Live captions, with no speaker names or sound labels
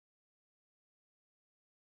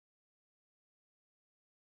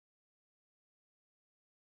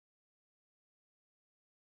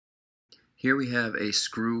Here we have a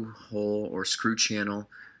screw hole or screw channel,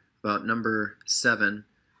 about number 7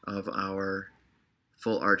 of our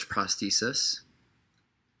full arch prosthesis.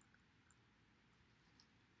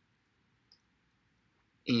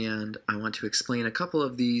 And I want to explain a couple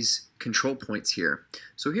of these control points here.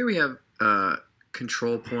 So here we have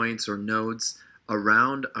control points or nodes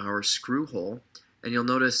around our screw hole, and you'll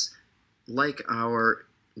notice, like our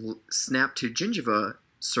snap to gingiva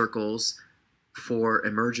circles for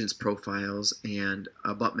emergence profiles and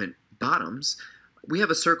abutment bottoms, we have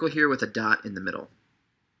a circle here with a dot in the middle.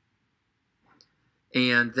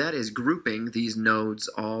 And that is grouping these nodes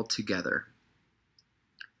all together.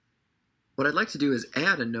 What I'd like to do is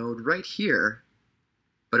add a node right here,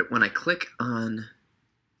 but when I click on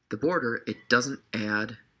the border, it doesn't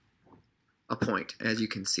add a point, as you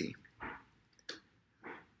can see.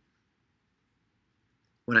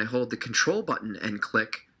 When I hold the control button and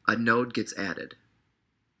click, a node gets added.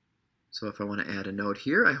 So if I want to add a node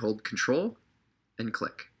here, I hold control and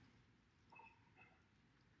click.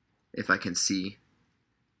 If I can see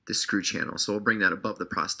the screw channel. So we'll bring that above the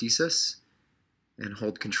prosthesis and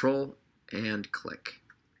hold control and click.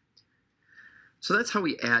 So that's how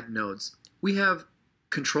we add nodes. We have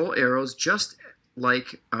control arrows just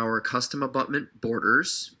like our custom abutment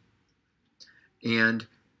borders, and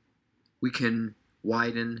we can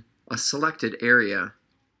widen a selected area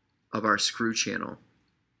of our screw channel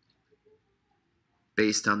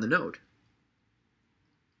based on the node.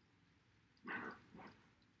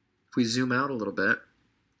 If we zoom out a little bit,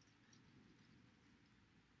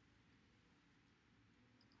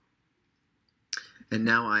 and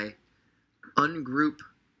now I ungroup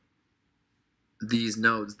these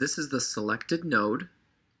nodes. This is the selected node.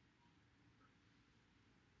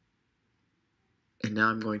 And now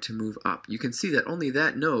I'm going to move up. You can see that only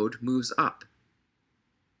that node moves up.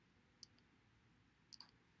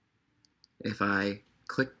 If I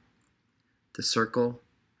click the circle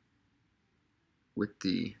with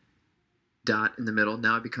the dot in the middle,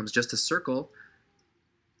 now it becomes just a circle.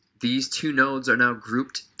 These two nodes are now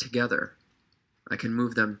grouped together. I can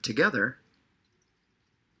move them together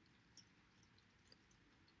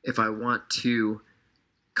if I want to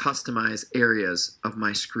customize areas of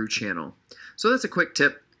my screw channel. So that's a quick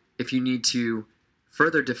tip if you need to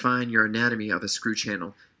further define your anatomy of a screw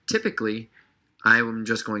channel. Typically, I am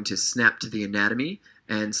just going to snap to the anatomy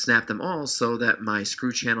and snap them all so that my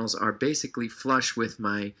screw channels are basically flush with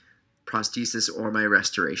my prosthesis or my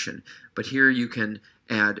restoration. But here you can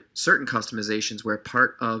add certain customizations where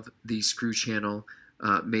part of the screw channel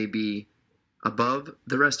may be above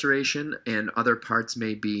the restoration and other parts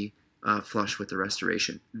may be flush with the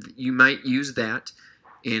restoration. You might use that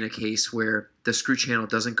in a case where the screw channel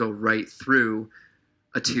doesn't go right through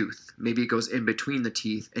a tooth. Maybe it goes in between the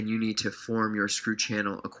teeth and you need to form your screw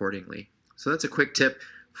channel accordingly. So that's a quick tip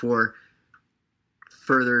for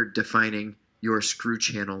further defining your screw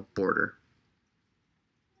channel border.